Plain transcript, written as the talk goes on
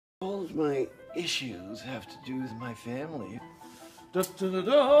of my issues have to do with my family. Da, da, da,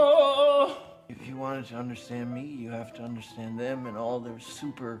 da. If you wanted to understand me, you have to understand them and all their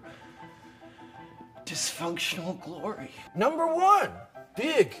super dysfunctional glory. Number 1,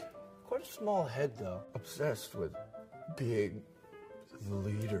 Big. Quite a small head, though. Obsessed with Big, the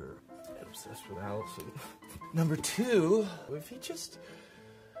leader. And obsessed with Allison. Number 2, if he just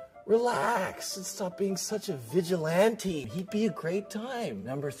relax and stop being such a vigilante, he'd be a great time.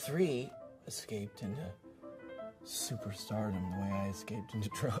 Number 3, escaped into superstardom the way I escaped into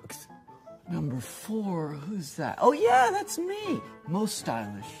drugs. Number 4, who's that? Oh yeah, that's me. Most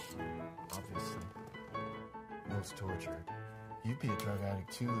stylish. Obviously. Most tortured. You'd be a drug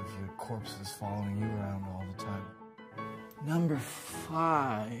addict too if you had corpses following you around all the time. Number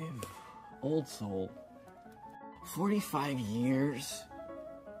 5, old soul. 45 years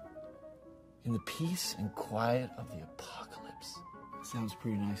in the peace and quiet of the apocalypse. Sounds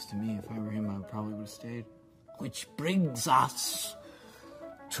pretty nice to me. If I were him, I probably would have stayed. Which brings us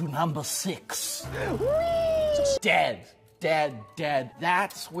to number 6. Dead. Dead, dead.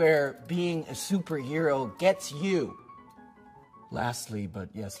 That's where being a superhero gets you. Lastly, but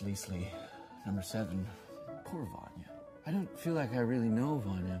yes, leastly, number 7, poor Vanya. I don't feel like I really know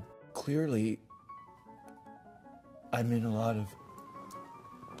Vanya. Clearly, I'm in a lot of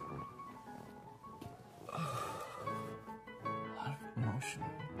emotional,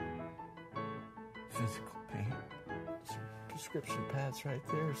 physical pain. Some prescription pads right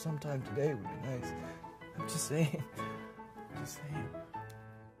there sometime today would be nice. I'm just saying.